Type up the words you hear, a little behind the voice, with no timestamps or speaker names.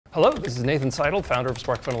Hello, this is Nathan Seidel, founder of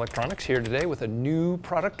SparkPNT Electronics, here today with a new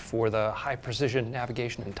product for the high precision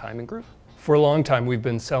navigation and timing group. For a long time, we've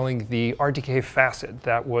been selling the RTK Facet.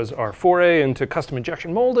 That was our foray into custom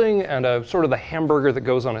injection molding and sort of the hamburger that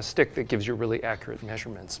goes on a stick that gives you really accurate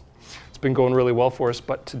measurements. It's been going really well for us,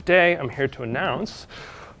 but today I'm here to announce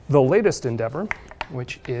the latest endeavor,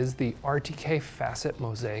 which is the RTK Facet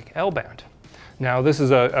mosaic L-band. Now, this is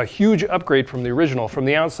a huge upgrade from the original. From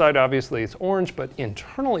the outside, obviously, it's orange, but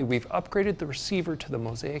internally, we've upgraded the receiver to the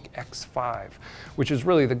Mosaic X5, which is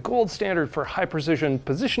really the gold standard for high precision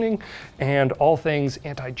positioning and all things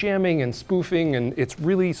anti-jamming and spoofing, and it's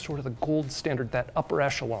really sort of the gold standard, that upper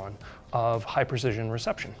echelon of high precision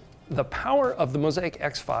reception. The power of the Mosaic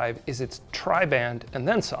X5 is its tri-band and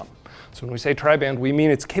then some. So when we say tri-band, we mean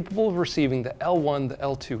it's capable of receiving the L1, the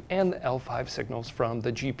L2, and the L5 signals from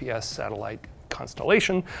the GPS satellite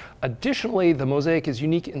constellation. Additionally, the Mosaic is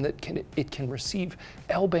unique in that it can receive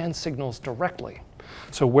L-band signals directly.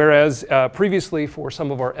 So whereas previously for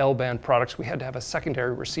some of our L-band products, we had to have a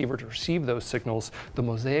secondary receiver to receive those signals, the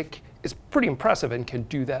Mosaic is pretty impressive and can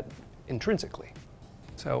do that intrinsically.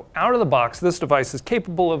 So out of the box, this device is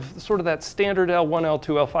capable of sort of that standard L1,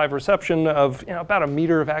 L2, L5 reception of about a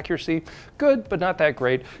meter of accuracy. Good, but not that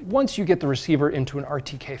great. Once you get the receiver into an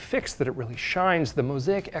RTK fix that it really shines, the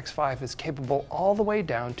Mosaic X5 is capable all the way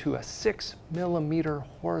down to a 6mm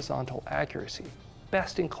horizontal accuracy.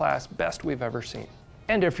 Best in class, best we've ever seen.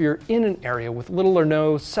 And if you're in an area with little or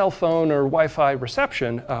no cell phone or Wi-Fi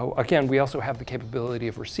reception, again, we also have the capability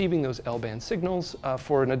of receiving those L-band signals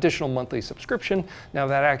for an additional monthly subscription. Now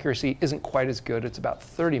that accuracy isn't quite as good, it's about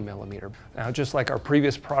 30mm. Now just like our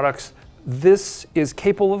previous products, this is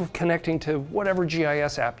capable of connecting to whatever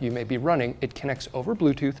GIS app you may be running. It connects over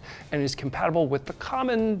Bluetooth and is compatible with the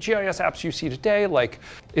common GIS apps you see today, like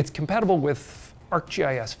it's compatible with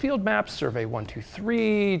ArcGIS field maps, Survey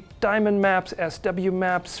 123, Diamond Maps, SW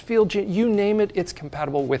Maps, you name it, it's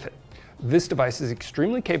compatible with it. This device is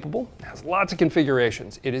extremely capable, has lots of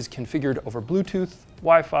configurations. It is configured over Bluetooth,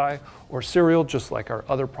 Wi-Fi, or serial, just like our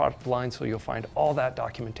other product line, so you'll find all that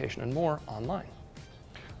documentation and more online.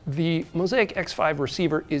 The Mosaic X5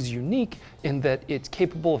 receiver is unique in that it's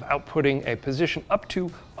capable of outputting a position up to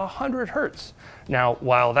 100 Hertz. Now,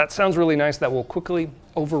 while that sounds really nice, that will quickly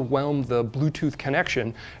overwhelm the Bluetooth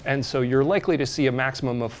connection, and so you're likely to see a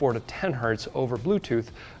maximum of 4 to 10 Hertz over Bluetooth.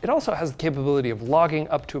 It also has the capability of logging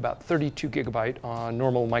up to about 32 GB on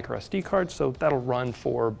normal micro SD cards, so that'll run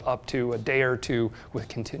for up to a day or two with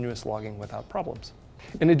continuous logging without problems.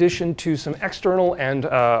 In addition to some external and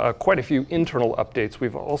quite a few internal updates,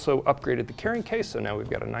 we've also upgraded the carrying case, so now we've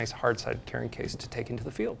got a nice hard-sided carrying case to take into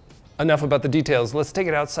the field. Enough about the details, let's take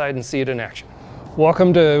it outside and see it in action.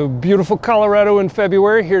 Welcome to beautiful Colorado in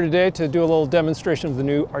February, here today to do a little demonstration of the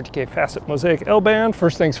new RTK Facet mosaic L-band.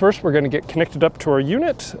 First things first, we're going to get connected up to our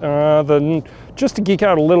unit. Just to geek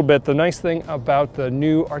out a little bit, the nice thing about the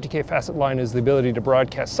new RTK Facet line is the ability to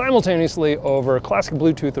broadcast simultaneously over classic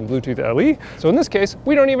Bluetooth and Bluetooth LE. So in this case,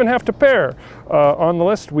 we don't even have to pair. On the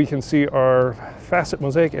list, we can see our Facet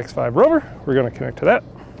Mosaic X5 rover. We're going to connect to that.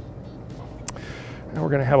 And we're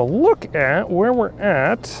going to have a look at where we're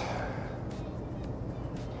at.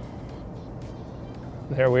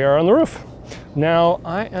 There we are on the roof. Now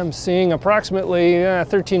I am seeing approximately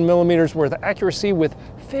 13mm worth of accuracy with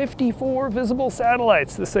 54 visible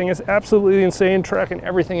satellites. This thing is absolutely insane, tracking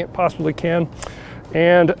everything it possibly can.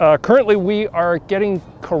 And currently we are getting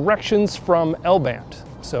corrections from L-band.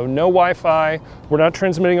 So no Wi-Fi, we're not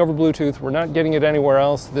transmitting over Bluetooth, we're not getting it anywhere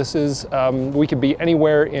else. This is, we could be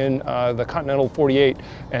anywhere in the continental 48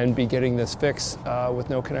 and be getting this fix with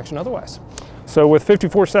no connection otherwise. So with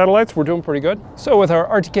 54 satellites, we're doing pretty good. So with our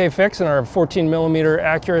RTK fix and our 14mm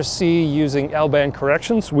accuracy using L-band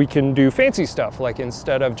corrections, we can do fancy stuff, like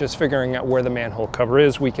instead of just figuring out where the manhole cover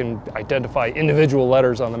is, we can identify individual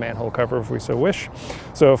letters on the manhole cover if we so wish.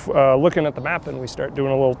 So if looking at the map and we start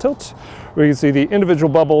doing a little tilt, we can see the individual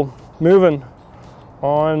bubble moving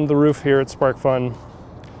on the roof here at SparkPNT,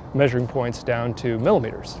 measuring points down to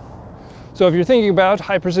millimeters. So if you're thinking about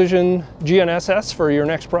high precision GNSS for your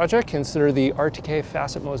next project, consider the RTK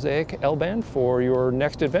Facet mosaic L-band for your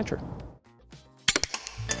next adventure.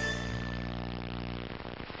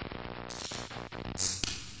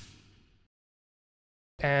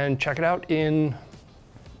 And check it out in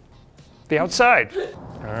the outside.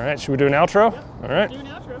 All right, should we do an outro? Yep, all right. Do an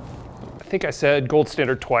outro. I think I said gold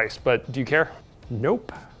standard twice, but do you care?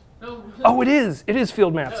 Nope. No. Oh, it is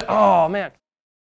field maps. Oh, man.